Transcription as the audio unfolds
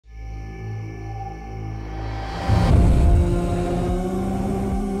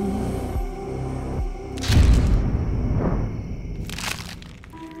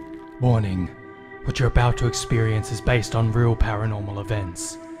Warning, what you're about to experience is based on real paranormal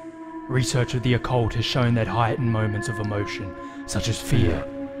events. Research of the occult has shown that heightened moments of emotion, such as fear,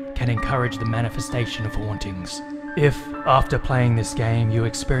 can encourage the manifestation of hauntings. If, after playing this game, you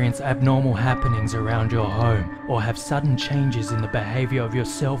experience abnormal happenings around your home, or have sudden changes in the behavior of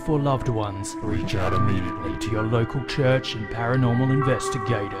yourself or loved ones, reach out immediately to your local church and paranormal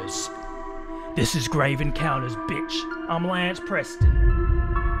investigators. This is Grave Encounters, bitch. I'm Lance Preston.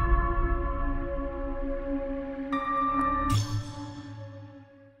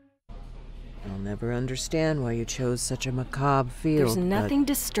 I'll never understand why you chose such a macabre field. There's nothing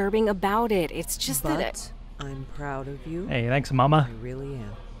disturbing about it. It's just that I'm proud of you. Hey, thanks, Mama. I really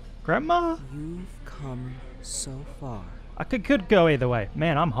am. Grandma? You've come so far. I could go either way.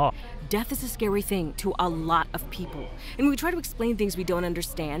 Man, I'm hot. death is a scary thing to a lot of people. And we try to explain things we don't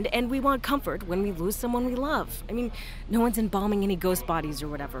understand, and we want comfort when we lose someone we love. I mean, no one's embalming any ghost bodies or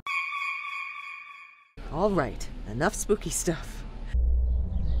whatever. All right, enough spooky stuff.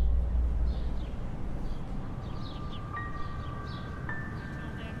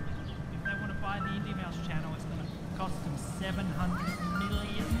 If they want to buy the Indeimaus channel, it's going to cost them $700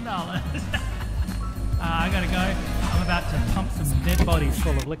 million. I gotta go. I'm about to pump some dead bodies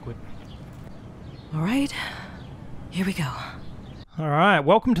full of liquid. All right, here we go. All right,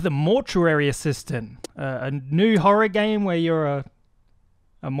 welcome to the Mortuary Assistant, a new horror game where you're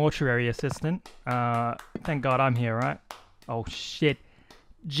a mortuary assistant. Thank God I'm here, right? Oh shit.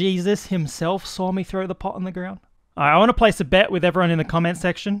 Jesus himself saw me throw the pot on the ground. I want to place a bet with everyone in the comment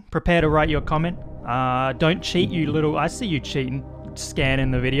section. Prepare to write your comment. Don't cheat, you little... I see you cheating.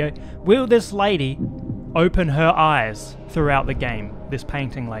 Scanning the video. Will this lady open her eyes throughout the game? This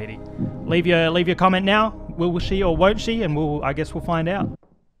painting lady. Leave your comment now. Will she or won't she? And I guess we'll find out.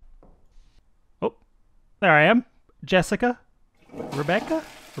 Oh, there I am. Jessica. Rebecca?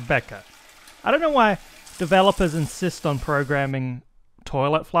 Rebecca. I don't know why developers insist on programming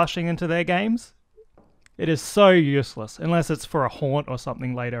toilet flushing into their games. It is so useless, unless it's for a haunt or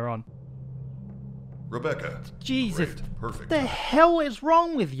something later on. Rebecca. Jesus. Great. Perfect. What the hell is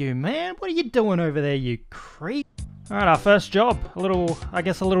wrong with you, man? What are you doing over there, you creep? Alright, our first job. I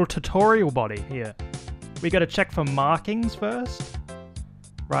guess a little tutorial body here. We gotta check for markings first.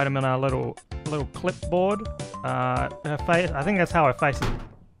 Write them in our little clipboard. Her face, I think that's how her face is.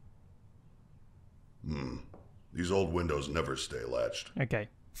 These old windows never stay latched. Okay.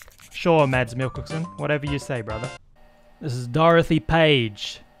 Sure, Mads Mikkelsen. Whatever you say, brother. This is Dorothy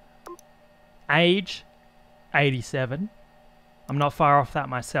Page. Age, 87. I'm not far off that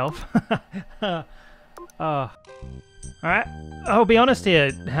myself. Alright, I'll be honest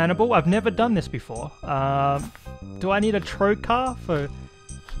here, Hannibal. I've never done this before. Do I need a trocar for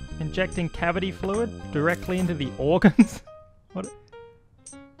injecting cavity fluid directly into the organs? What?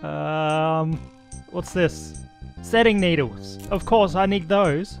 What's this? Setting needles. Of course, I need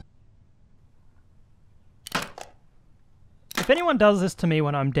those. If anyone does this to me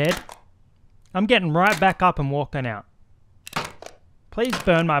when I'm dead, I'm getting right back up and walking out. Please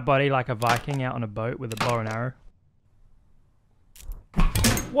burn my body like a Viking out on a boat with a bow and arrow.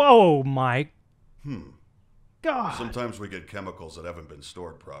 Whoa, my... God. Sometimes we get chemicals that haven't been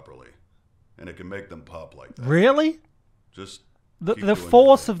stored properly, and it can make them pop like that. Really? Just the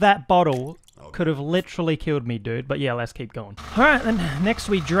force of that bottle could have literally killed me, dude. But yeah, let's keep going. Alright, then next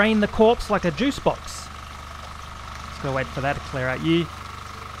we drain the corpse like a juice box. Let's go wait for that to clear out. You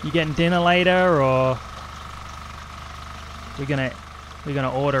getting dinner later, or we're gonna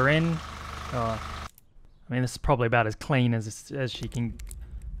order in? I mean, this is probably about as clean as she can.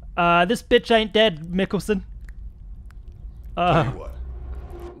 This bitch ain't dead, Mikkelsen. Tell you what.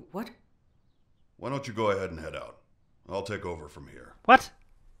 What? Why don't you go ahead and head out? I'll take over from here. What?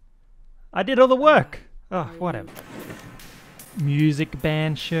 I did all the work. Oh, whatever. Music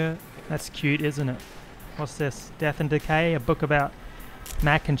band shirt. That's cute, isn't it? What's this? Death and Decay? A book about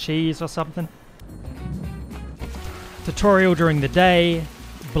mac and cheese or something? Tutorial during the day.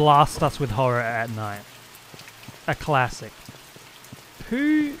 Blast us with horror at night. A classic.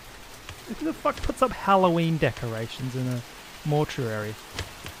 Who the fuck puts up Halloween decorations in a mortuary?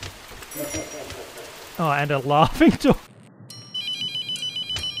 Oh, and a laughing dog.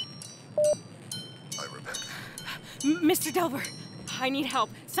 Hi, Rebecca. Mr. Delver, I need help.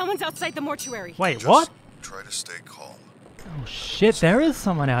 Someone's outside the mortuary. Wait, Just what? try to stay calm. Oh shit, there is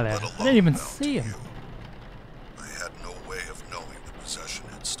someone out there. I didn't even see him. I had no way of knowing the possession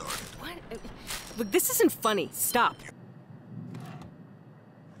had started. What? Look, this isn't funny. Stop.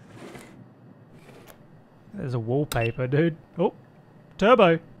 There's a wallpaper, dude. Oh,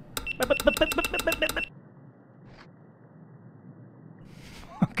 turbo.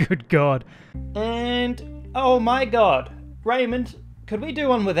 Good God. And, oh my God. Raymond, could we do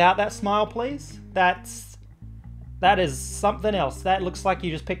one without that smile, please? That is something else. That looks like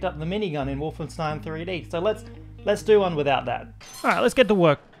you just picked up the minigun in Wolfenstein 3D. So let's do one without that. Alright, let's get to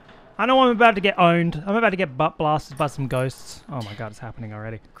work. I know I'm about to get owned. I'm about to get butt blasted by some ghosts. Oh my God, it's happening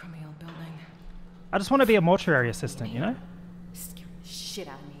already. Crummy old building. I just want to be a mortuary assistant, you know? Scared the shit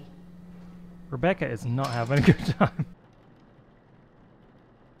out of me. Rebecca is not having a good time.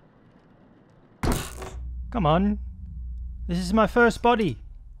 Come on. This is my first body.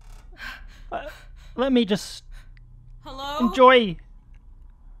 Let me just Hello? enjoy.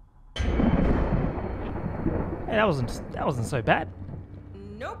 Hey, that wasn't so bad.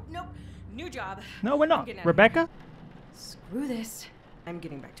 Nope. New job. No, we're I'm not. getting out of Rebecca? Screw this. I'm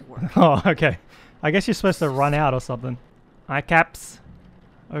getting back to work. Oh, okay. I guess you're supposed to run out or something. Eye caps.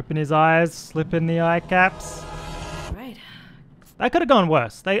 Open his eyes. Slip in the eye caps. Right. That could have gone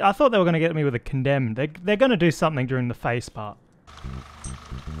worse. I thought they were going to get me with a condemned. They're going to do something during the face part.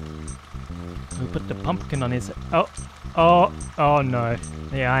 We put the pumpkin on his... Oh no.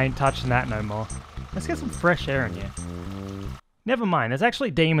 Yeah, I ain't touching that no more. Let's get some fresh air in here. Never mind, there's actually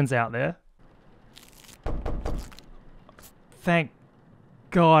demons out there. Thank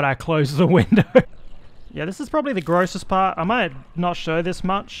God I closed the window. Yeah, this is probably the grossest part. I might not show this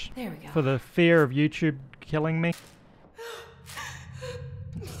much. There we go. For the fear of YouTube killing me.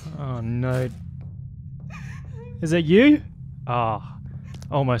 Oh no. Is it you? Oh,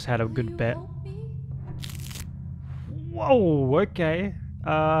 almost had a good bet. Whoa, okay.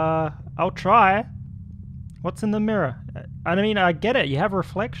 I'll try. What's in the mirror? I mean, I get it. You have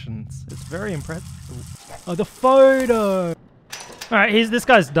reflections. It's very impressive. Oh, the photo! Alright, this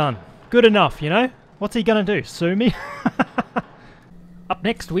guy's done. Good enough, you know? What's he gonna do? Sue me? Up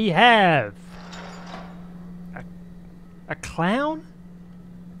next we have... a clown?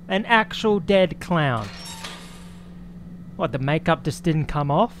 An actual dead clown. What, the makeup just didn't come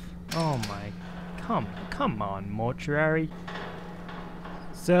off? Oh my... Come on, mortuary.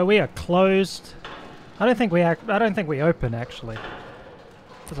 So we are closed. I don't think we open, actually.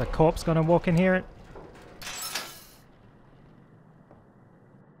 Is a corpse gonna walk in here?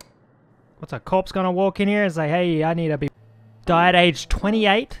 What's a corpse gonna walk in here and say, hey, I need to be... died age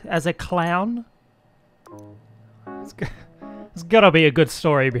 28 as a clown? There's gotta be a good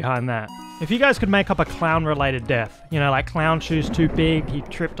story behind that. If you guys could make up a clown-related death, you know, like clown shoes too big, he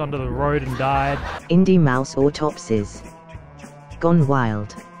tripped onto the road and died. Indeimaus autopsies. Gone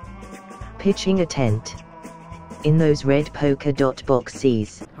wild. Pitching a tent. In those red polka dot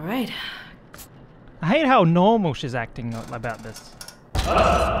boxes. Alright. I hate how normal she's acting about this.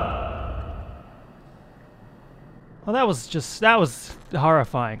 Well, that was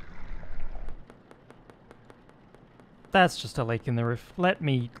horrifying. That's just a leak in the roof. Let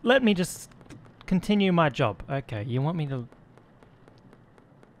me just continue my job. Okay, you want me to...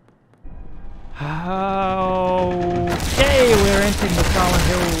 Okay, we're entering the Silent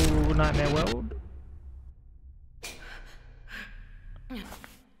Hill Nightmare World.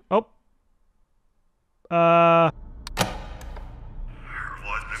 Oh. Lies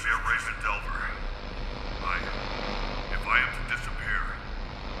may be a Raven Delver. If I am to disappear,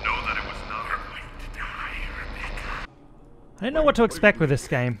 know that it was not her way to die, Rebecca. I didn't know what to expect with this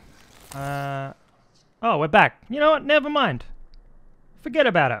game. Oh, we're back. You know what? Never mind. Forget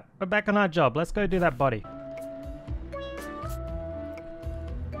about it. We're back on our job. Let's go do that body.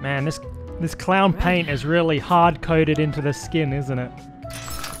 Man, this clown paint is really hard-coded into the skin, isn't it?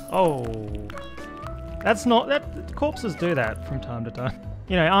 Oh. That's not... corpses do that from time to time.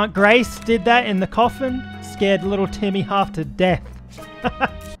 You know, Aunt Grace did that in the coffin. Scared little Timmy half to death.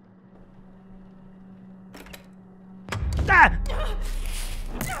 Ah!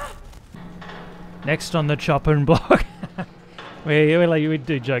 Next on the chopping block. we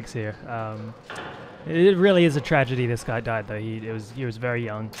do jokes here. It really is a tragedy this guy died though. He was very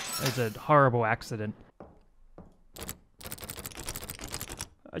young. It was a horrible accident.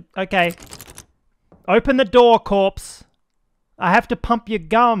 Okay. Open the door, corpse. I have to pump your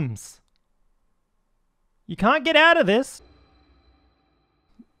gums. You can't get out of this.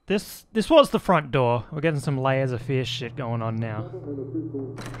 This was the front door. We're getting some layers of fear shit going on now.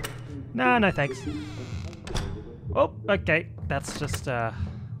 No thanks. Oh, okay. That's just,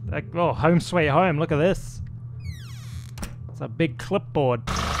 like, oh, home sweet home. Look at this. It's a big clipboard.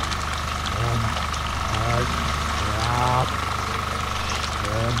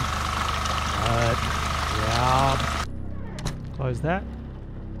 Close that.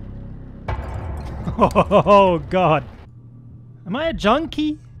 Oh, God. Am I a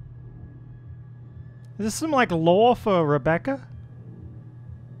junkie? Is this some, like, lore for Rebecca?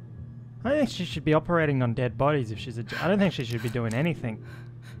 I think she should be operating on dead bodies if she's a... I don't think she should be doing anything.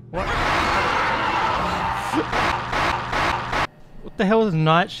 What? What the hell is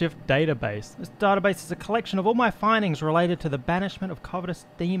Night Shift Database? This database is a collection of all my findings related to the banishment of covetous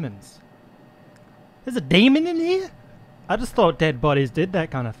demons. There's a demon in here? I just thought dead bodies did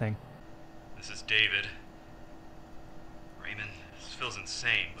that kind of thing. This is David. Raymond, this feels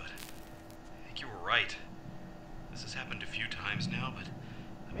insane, but I think you were right. This has happened a few times now, but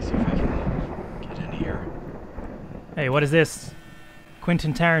let me see if I can get in here. Hey, what is this?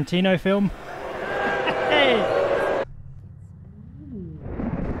 Quentin Tarantino film? Hey!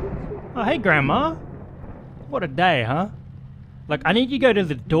 Oh, hey, Grandma. What a day, huh? Look, I need you to go to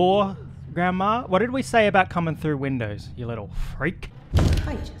the door, Grandma. What did we say about coming through windows, you little freak?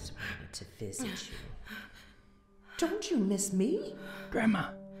 I just wanted to visit you. Don't you miss me?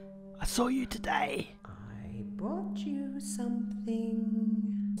 Grandma, I saw you today. I brought you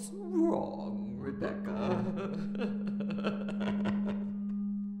something. What's wrong, Rebecca?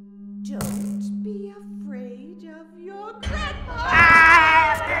 Don't be afraid of your grandma.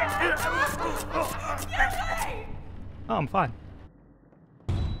 Oh, I'm fine.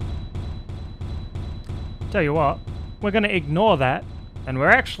 Tell you what, we're going to ignore that, and we're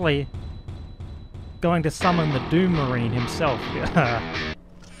actually going to summon the Doom Marine himself.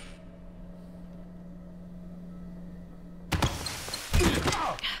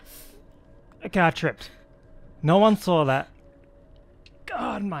 Okay, I tripped. No one saw that.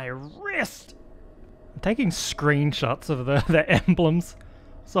 God, my wrist! I'm taking screenshots of the emblems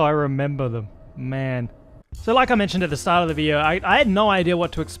so I remember them. Man. So like I mentioned at the start of the video, I had no idea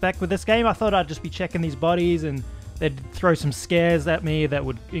what to expect with this game. I thought I'd just be checking these bodies and they'd throw some scares at me that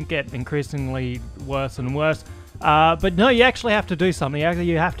would get increasingly worse and worse. But no, you actually have to do something.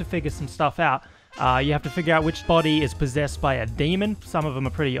 You have to figure some stuff out. You have to figure out which body is possessed by a demon. Some of them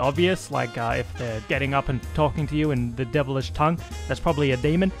are pretty obvious, like if they're getting up and talking to you in the devilish tongue, that's probably a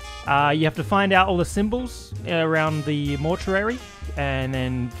demon. You have to find out all the symbols around the mortuary, and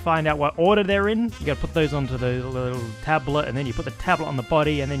then find out what order they're in. You gotta put those onto the little tablet, and then you put the tablet on the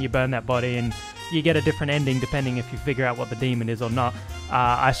body, and then you burn that body, and you get a different ending depending if you figure out what the demon is or not.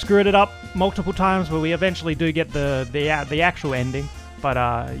 I screwed it up multiple times, but we eventually do get the actual ending. But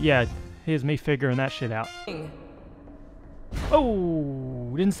yeah. Here's me figuring that shit out.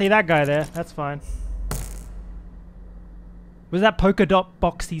 Oh, didn't see that guy there. That's fine. Was that Polka Dot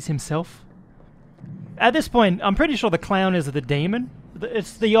Boxies himself? At this point, I'm pretty sure the clown is the demon.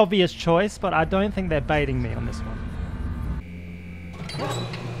 It's the obvious choice, but I don't think they're baiting me on this one.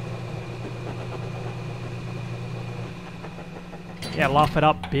 Yeah, laugh it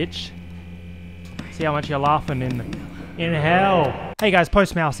up, bitch. See how much you're laughing in hell. Hey guys,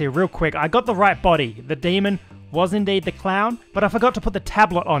 Postmouse here, real quick. I got the right body. The demon was indeed the clown, but I forgot to put the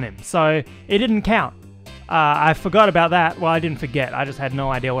tablet on him, so it didn't count. I forgot about that. Well, I didn't forget. I just had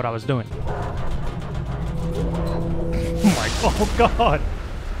no idea what I was doing. Oh god.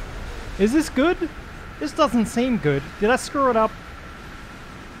 Is this good? This doesn't seem good. Did I screw it up?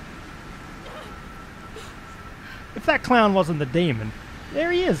 If that clown wasn't the demon,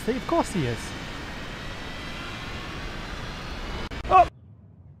 there he is. Of course he is. Oh!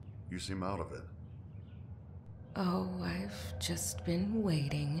 You seem out of it. Oh, I've just been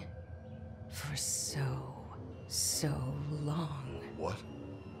waiting for so long. What?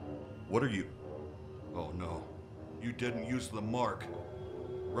 What are you... Oh no. You didn't use the mark.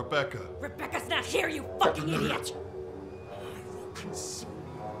 Rebecca. Rebecca's not here, you fucking idiot! I will consume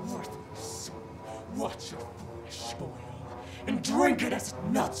you, worthless. Watch your foolish spoil and drink it as it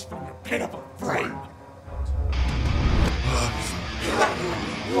melts from your pitiful frame.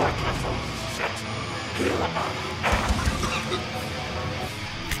 Worthless old shit.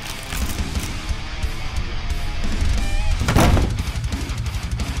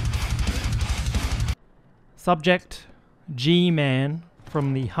 Subject G-Man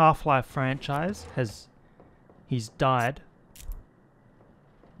from the Half-Life franchise he's died.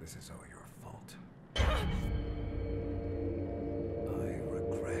 This is all your fault. I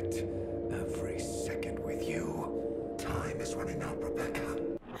regret every second with you. Time is running out, Rebecca.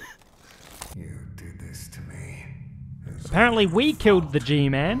 You did this to me. Apparently we killed the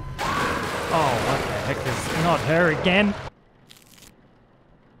G-Man. Oh, what the heck is not her again?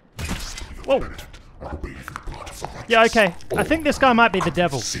 Whoa. Yeah, okay. I think this guy might be the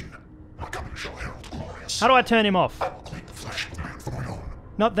devil. How do I turn him off?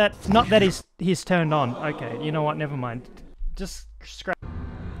 Not that he's turned on. Okay, you know what? Never mind. Just scrap.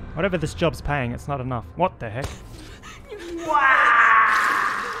 Whatever this job's paying, it's not enough. What the heck?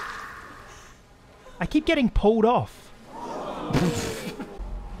 I keep getting pulled off.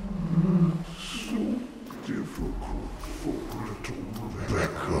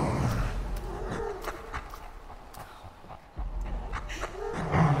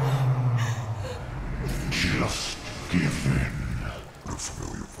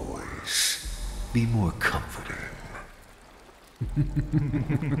 be more comforting.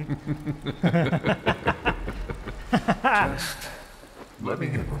 Just let me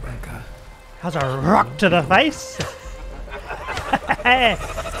in, Rebecca. How's a rock to the face?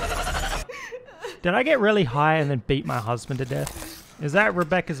 Did I get really high and then beat my husband to death? Is that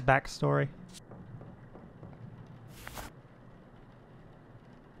Rebecca's backstory?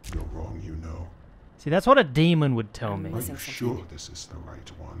 You're wrong, you know. See, that's what a demon would tell me. Are you sure this is the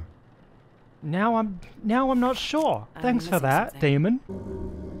right one? Now I'm not sure. Thanks for that, demon.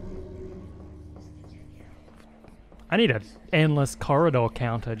 I need an endless corridor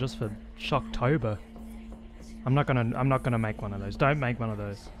counter just for Shocktober. I'm not gonna make one of those. Don't make one of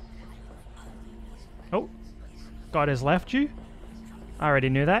those. Oh, God has left you? I already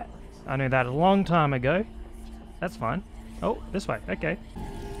knew that. I knew that a long time ago. That's fine. Oh, this way. Okay.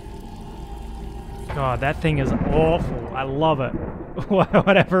 God, that thing is awful. I love it.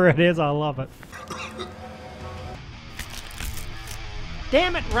 Whatever it is, I love it.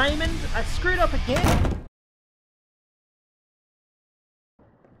 Damn it, Raymond! I screwed up again!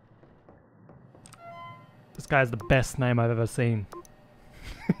 This guy's the best name I've ever seen.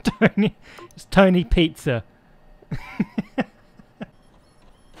 Tony. It's Tony Pizza.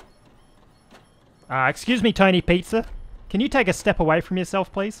 Excuse me, Tony Pizza. Can you take a step away from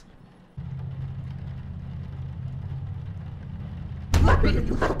yourself, please? Let me in,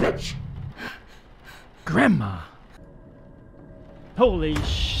 you bitch! Grandma! Holy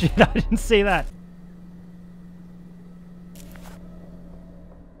shit, I didn't see that.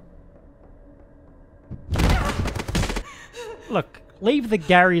 Look, leave the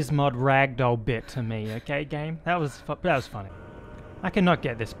Gary's Mod ragdoll bit to me, okay, game? That was funny. I cannot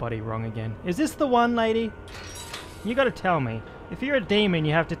get this body wrong again. Is this the one, lady? You gotta tell me. If you're a demon,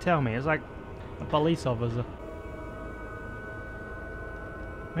 you have to tell me. It's like a police officer.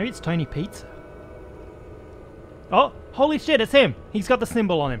 Maybe it's Tony Pizza. Oh, holy shit, it's him. He's got the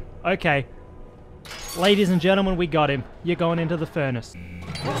symbol on him. Okay. Ladies and gentlemen, we got him. You're going into the furnace.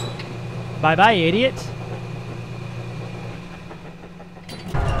 Bye-bye, idiot.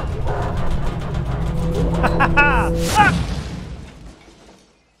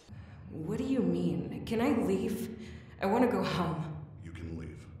 What do you mean? Can I leave? I want to go home. You can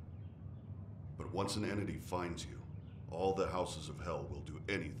leave. But once an entity finds you, all the houses of hell will do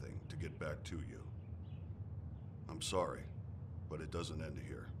anything to get back to you. I'm sorry, but it doesn't end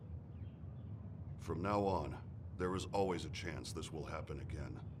here. From now on, there is always a chance this will happen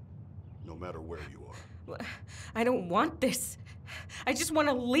again, no matter where you are. I don't want this. I just want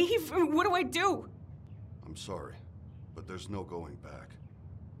to leave. What do I do? I'm sorry, but there's no going back.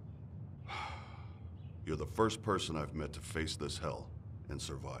 You're the first person I've met to face this hell and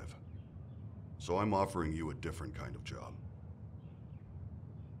survive. So I'm offering you a different kind of job.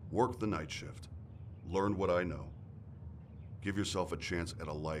 Work the night shift. Learn what I know. Give yourself a chance at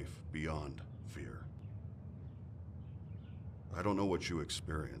a life beyond fear. I don't know what you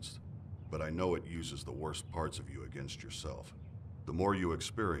experienced, but I know it uses the worst parts of you against yourself. The more you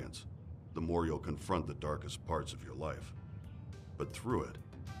experience, the more you'll confront the darkest parts of your life. But through it,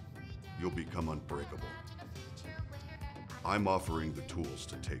 you'll become unbreakable. I'm offering the tools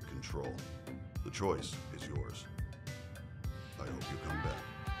to take control. The choice is yours. I hope you come back.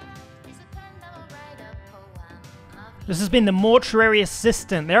 This has been the Mortuary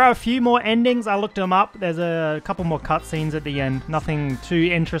Assistant. There are a few more endings. I looked them up. There's a couple more cutscenes at the end. Nothing too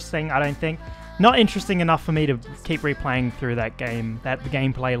interesting, I don't think. Not interesting enough for me to keep replaying through that game, the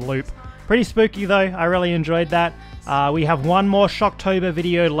gameplay loop. Pretty spooky though. I really enjoyed that. We have one more Shocktober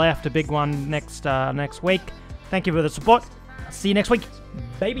video left, a big one next week. Thank you for the support. See you next week,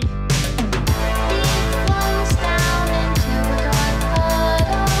 baby.